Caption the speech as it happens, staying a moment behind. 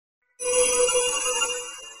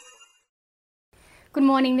Good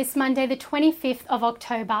morning, this Monday, the 25th of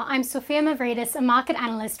October. I'm Sophia Mavridis, a market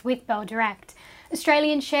analyst with Bell Direct.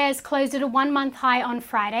 Australian shares closed at a one-month high on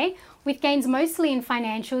Friday, with gains mostly in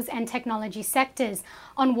financials and technology sectors.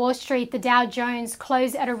 On Wall Street, the Dow Jones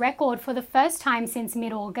closed at a record for the first time since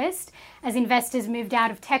mid-August, as investors moved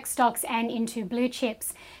out of tech stocks and into blue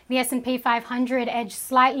chips. The S&P 500 edged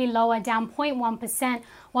slightly lower, down 0.1%,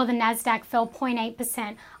 while the Nasdaq fell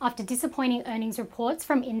 0.8% after disappointing earnings reports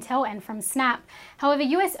from Intel and from Snap. However,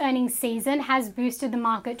 US earnings season has boosted the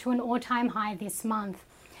market to an all-time high this month.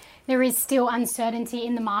 There is still uncertainty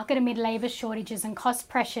in the market amid labour shortages and cost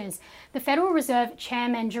pressures. The Federal Reserve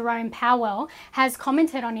Chairman Jerome Powell has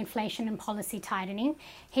commented on inflation and policy tightening.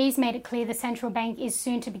 He's made it clear the central bank is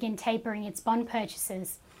soon to begin tapering its bond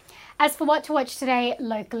purchases. As for what to watch today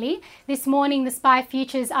locally, this morning the SPI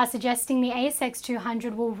futures are suggesting the ASX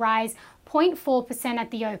 200 will rise 0.4% at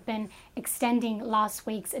the open, extending last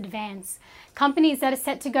week's advance. Companies that are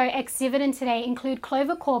set to go ex-dividend today include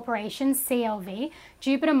Clover Corporation, CLV,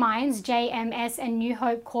 Jupiter Mines, JMS, and New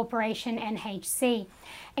Hope Corporation, NHC.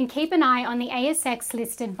 And keep an eye on the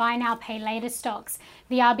ASX-listed Buy Now, Pay Later stocks.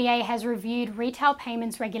 The RBA has reviewed retail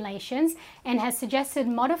payments regulations and has suggested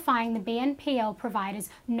modifying the BNPL provider's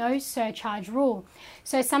no surcharge rule.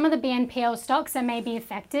 So some of the BNPL stocks that may be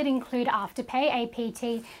affected include Afterpay,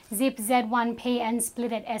 APT, Zip, Z1P, and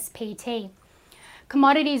Splitit, SPT.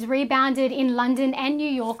 Commodities rebounded in London and New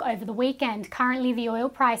York over the weekend. Currently, the oil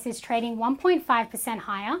price is trading 1.5%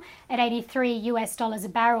 higher at $83 a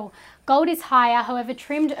barrel. Gold is higher, however,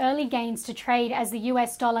 trimmed early gains to trade as the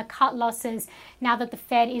US dollar cut losses now that the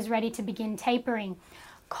Fed is ready to begin tapering.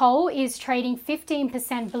 Coal is trading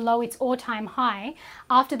 15% below its all-time high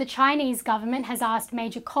after the Chinese government has asked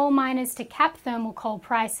major coal miners to cap thermal coal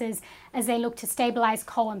prices as they look to stabilize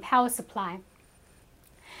coal and power supply.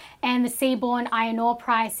 And the seaborne iron ore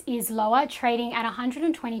price is lower, trading at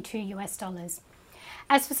 $122.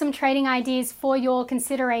 As for some trading ideas for your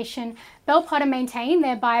consideration, Bell Potter maintained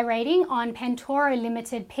their buy rating on Pantoro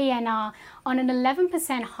Limited PNR on an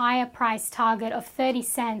 11% higher price target of 30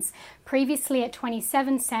 cents, previously at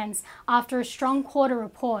 27 cents, after a strong quarter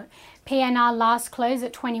report. PNR last closed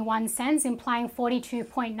at 21 cents, implying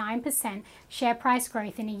 42.9% share price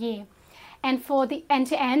growth in a year. And for the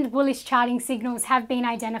end-to-end, bullish charting signals have been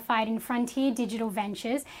identified in Frontier Digital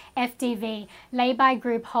Ventures, FDV, Lay-By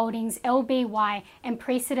Group Holdings, LBY, and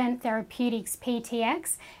Precedent Therapeutics,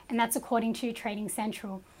 PTX, and that's according to Trading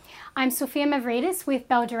Central. I'm Sophia Mavridis with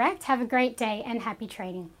Bell Direct. Have a great day and happy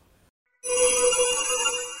trading.